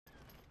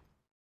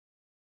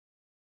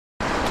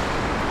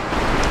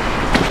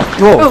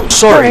Whoa,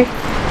 sorry.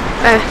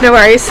 No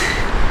worries.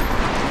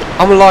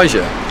 I'm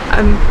Elijah.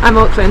 I'm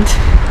Auckland.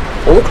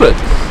 Auckland?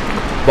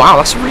 Wow,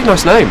 that's a really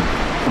nice name.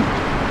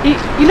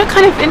 You look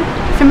kind of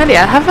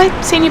familiar. Have I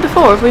seen you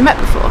before? Have we met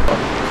before?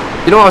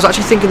 You know, I was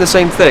actually thinking the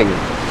same thing.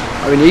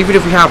 I mean, even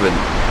if we haven't,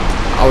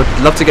 I would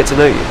love to get to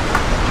know you.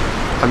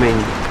 I mean,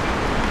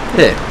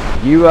 here,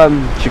 you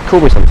should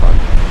call me sometime.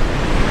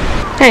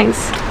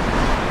 Thanks.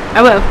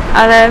 I will.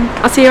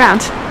 I'll see you around.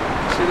 See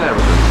you there,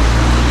 Robin.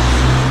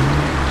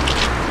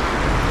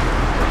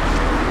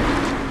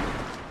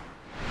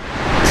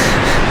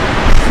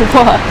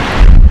 What?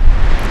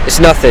 It's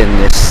nothing.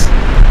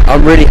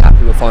 I'm really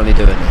happy we're finally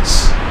doing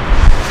this.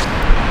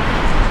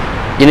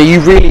 You know, you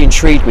really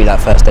intrigued me that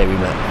first day we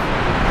met.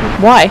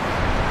 Why?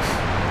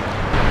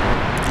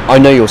 I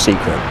know your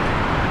secret.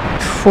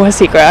 What a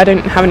secret? I don't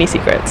have any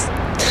secrets.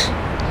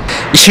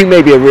 You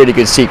may be a really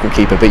good secret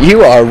keeper, but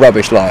you are a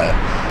rubbish liar.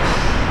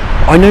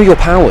 I know your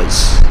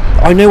powers.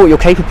 I know what you're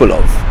capable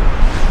of.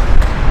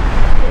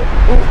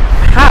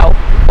 How?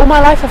 All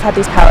my life I've had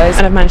these powers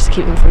and I've managed to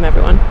keep them from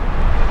everyone.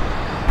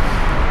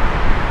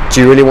 Do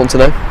you really want to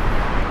know?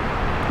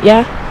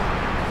 Yeah.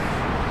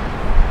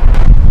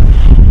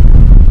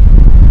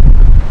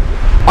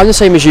 I'm the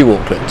same as you,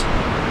 Auckland.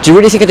 Do you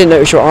really think I didn't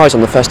notice your eyes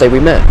on the first day we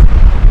met?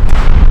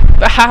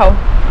 But how?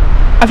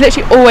 I've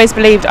literally always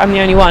believed I'm the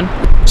only one.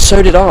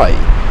 So did I.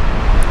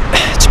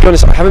 To be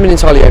honest, I haven't been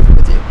entirely open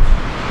with you.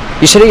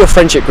 You said that your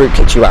friendship group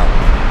kicked you out.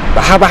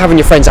 But how about having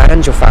your friends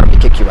and your family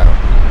kick you out?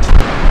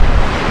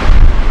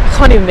 I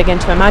can't even begin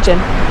to imagine.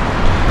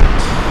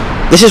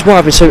 This is why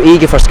I've been so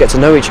eager for us to get to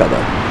know each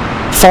other.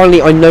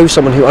 Finally, I know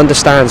someone who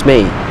understands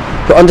me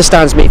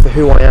for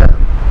who I am.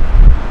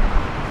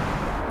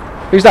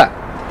 Who's that?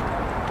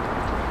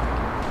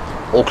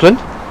 Auckland?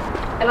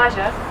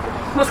 Elijah,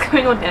 what's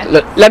going on here?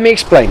 Look, let me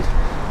explain.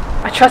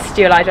 I trusted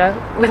you, Elijah,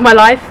 with my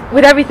life,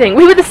 with everything.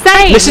 We were the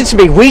same! Listen to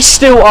me, we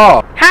still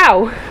are.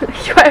 How?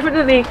 You're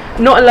evidently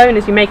not alone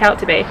as you make out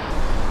to be.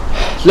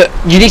 Look,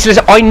 you need to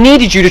listen. I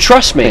needed you to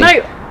trust me. No,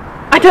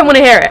 I don't want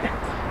to hear it.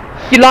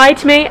 You lied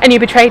to me and you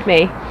betrayed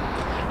me.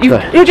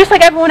 You're just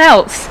like everyone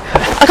else.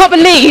 I can't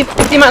believe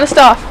the amount of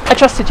stuff I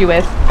trusted you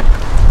with.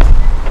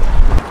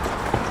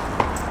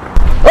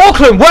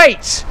 Auckland,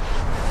 wait!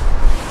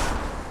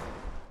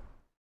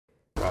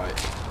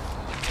 Right.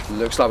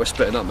 Looks like we're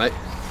splitting up, mate.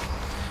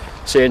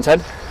 See you in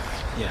 10?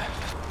 Yeah.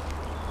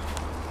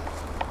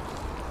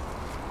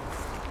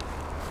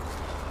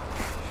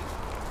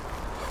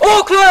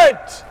 Auckland!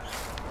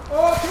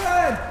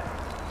 Auckland!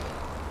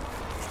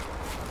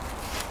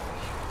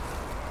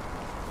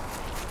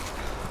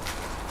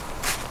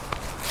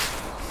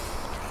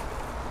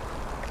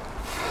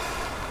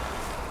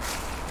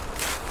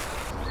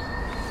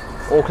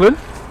 Auckland?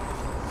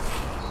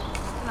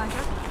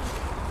 Elijah?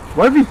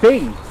 Where have you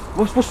been?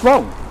 What's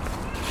wrong?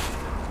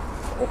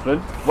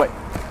 Auckland, wait.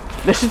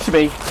 Listen to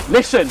me.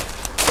 Listen!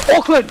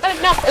 Auckland!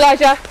 Enough,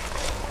 Elijah.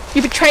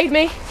 You betrayed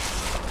me.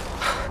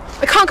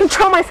 I can't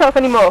control myself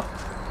anymore.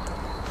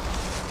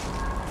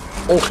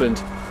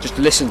 Auckland, just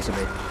listen to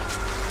me.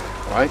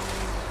 Alright?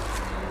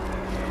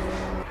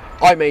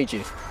 I made you.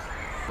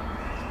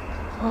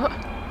 What?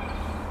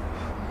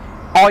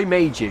 I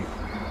made you.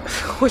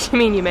 What do you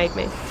mean you made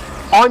me?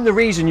 I'm the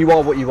reason you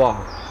are what you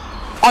are.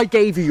 I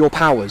gave you your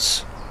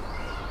powers.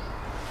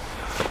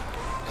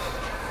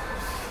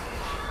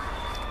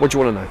 What do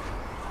you want to know?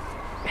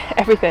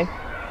 Everything.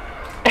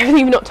 Everything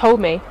you've not told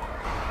me.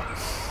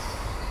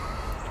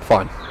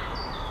 Fine.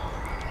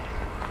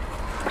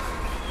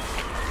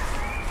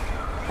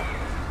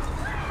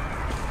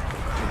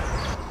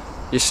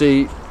 You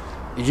see,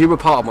 you were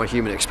part of my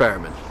human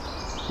experiment.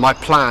 My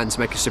plan to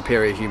make a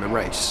superior human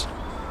race.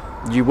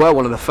 You were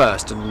one of the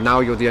first, and now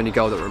you're the only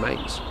girl that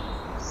remains.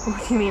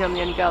 What do you mean I'm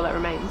the only girl that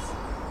remains?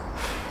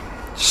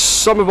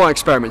 Some of my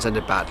experiments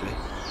ended badly.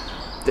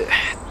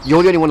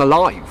 You're the only one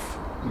alive,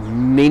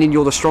 meaning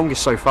you're the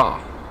strongest so far.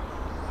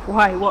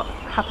 Why? What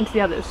happened to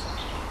the others?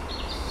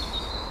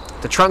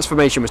 The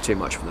transformation was too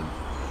much for them.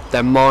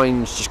 Their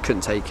minds just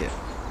couldn't take it.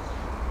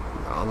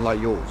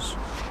 Unlike yours.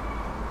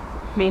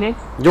 Meaning?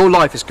 Your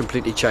life has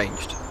completely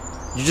changed.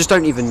 You just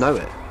don't even know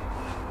it.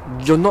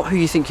 You're not who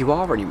you think you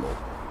are anymore.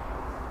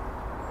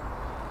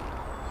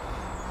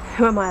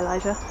 Who am I,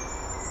 Elijah?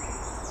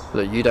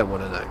 Look, you don't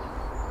want to know.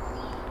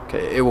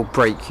 Okay, it will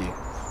break you.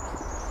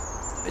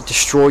 It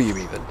destroy you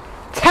even.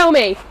 Tell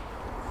me!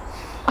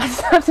 I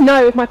deserve to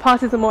know if my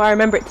past isn't what I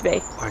remember it to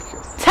be.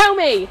 Tell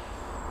me!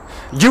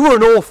 You were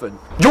an orphan.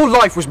 Your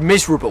life was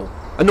miserable.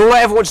 And all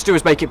I ever wanted to do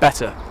was make it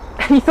better.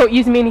 And you thought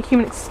using me in a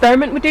human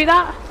experiment would do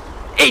that?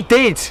 It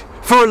did!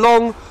 For a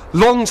long,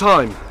 long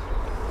time.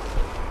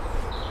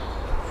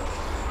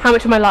 How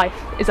much of my life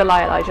is a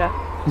lie, Elijah?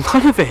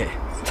 None of it.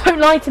 Don't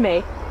lie to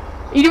me.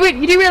 You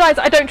do realise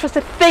I don't trust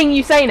a thing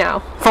you say now?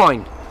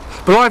 Fine.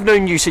 But I've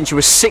known you since you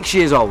were 6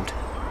 years old.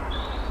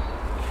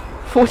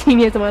 14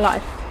 years of my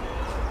life.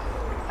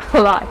 A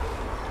lie.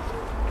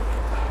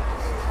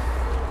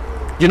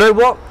 You know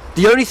what?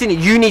 The only thing that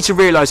you need to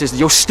realise is that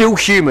you're still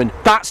human.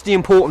 That's the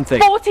important thing.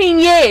 14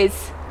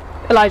 years!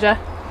 Elijah.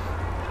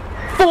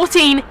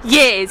 14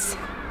 years.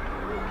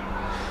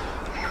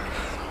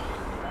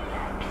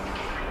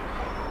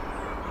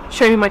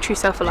 Show me my true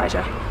self,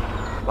 Elijah.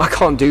 I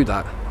can't do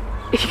that.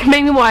 If you can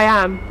make me what I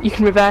am, you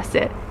can reverse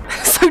it.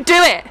 So do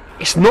it!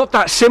 It's not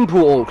that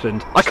simple,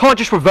 Auckland. I can't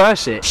just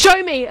reverse it.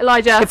 Show me,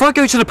 Elijah! If I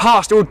go to the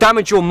past, it will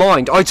damage your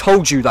mind. I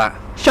told you that.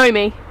 Show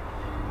me.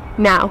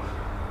 Now.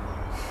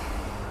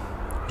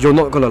 You're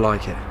not gonna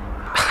like it.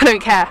 I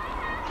don't care.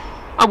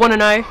 I want to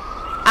know,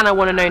 and I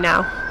want to know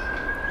now.